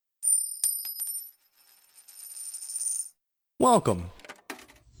Welcome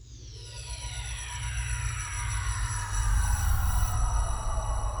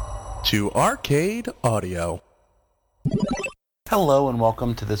to Arcade Audio. Hello and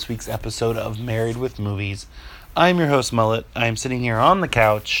welcome to this week's episode of Married with Movies. I'm your host, Mullet. I'm sitting here on the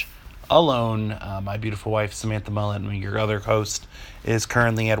couch, alone. My beautiful wife, Samantha Mullet, and your other host, is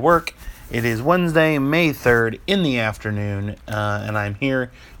currently at work. It is Wednesday, May 3rd in the afternoon, and I'm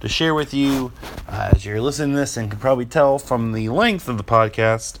here to share with you, as you're listening to this and can probably tell from the length of the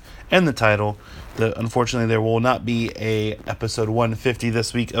podcast and the title, that unfortunately there will not be a episode 150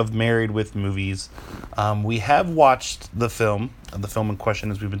 this week of Married with Movies. We have watched the film in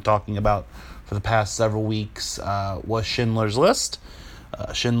question, as we've been talking about for the past several weeks, was Schindler's List.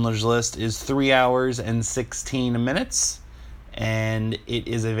 Schindler's List is 3 hours and 16 minutes. And it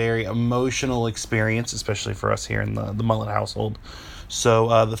is a very emotional experience, especially for us here in the Mullet household.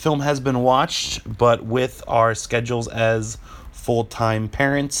 So the film has been watched, but with our schedules as full-time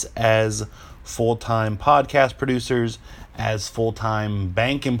parents, as full-time podcast producers, as full-time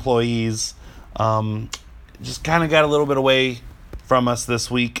bank employees, just kind of got a little bit away from us this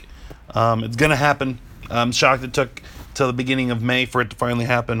week. It's going to happen. I'm shocked it took till the beginning of May for it to finally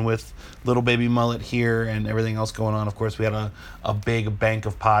happen with little baby Mullet here and everything else going on. Of course, we had a big bank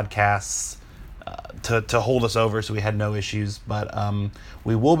of podcasts to hold us over, so we had no issues. But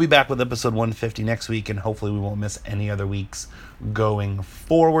we will be back with episode 150 next week, and hopefully we won't miss any other weeks going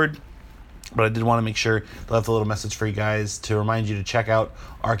forward. But I did want to make sure to left a little message for you guys to remind you to check out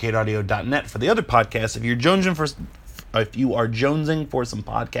arcadeaudio.net for the other podcasts. If you are jonesing for some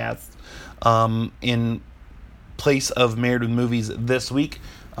podcasts in place of Married with Movies this week,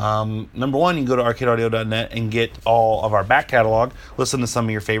 number one, you can go to arcadeaudio.net and get all of our back catalog, listen to some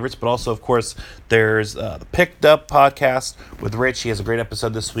of your favorites, but also, of course, there's the Picked Up podcast with Rich. He has a great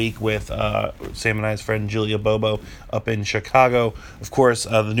episode this week with Sam and I's friend Julia Bobo up in Chicago. Of course,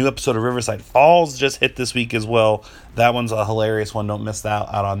 the new episode of Riverside Falls just hit this week as well. That one's a hilarious one. Don't miss out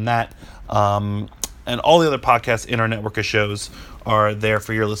on that. And all the other podcasts in our network of shows are there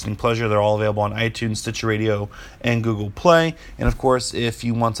for your listening pleasure. They're all available on iTunes, Stitcher Radio, and Google Play. And of course, if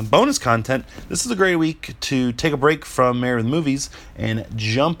you want some bonus content, this is a great week to take a break from Married with Movies and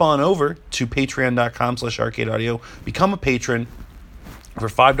jump on over to patreon.com/arcadeaudio. Become a patron. For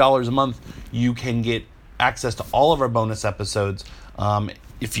 $5 a month, you can get access to all of our bonus episodes.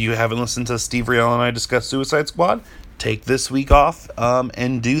 If you haven't listened to Steve Riel and I discuss Suicide Squad, take this week off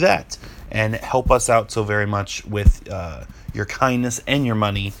and do that. And help us out so very much with your kindness and your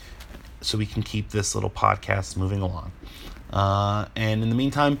money so we can keep this little podcast moving along. And in the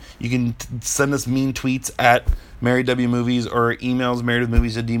meantime, you can send us mean tweets at MarriedWMovies or emails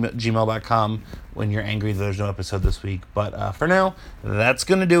marriedwithmovies@gmail.com when you're angry that there's no episode this week. But for now, that's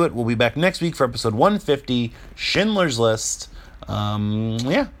going to do it. We'll be back next week for episode 150, Schindler's List. Have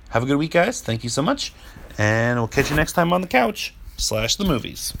a good week, guys. Thank you so much. And we'll catch you next time on the couch / the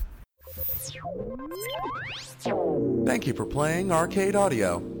movies. Thank you for playing Arcade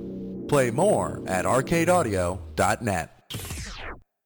Audio. Play more at arcadeaudio.net.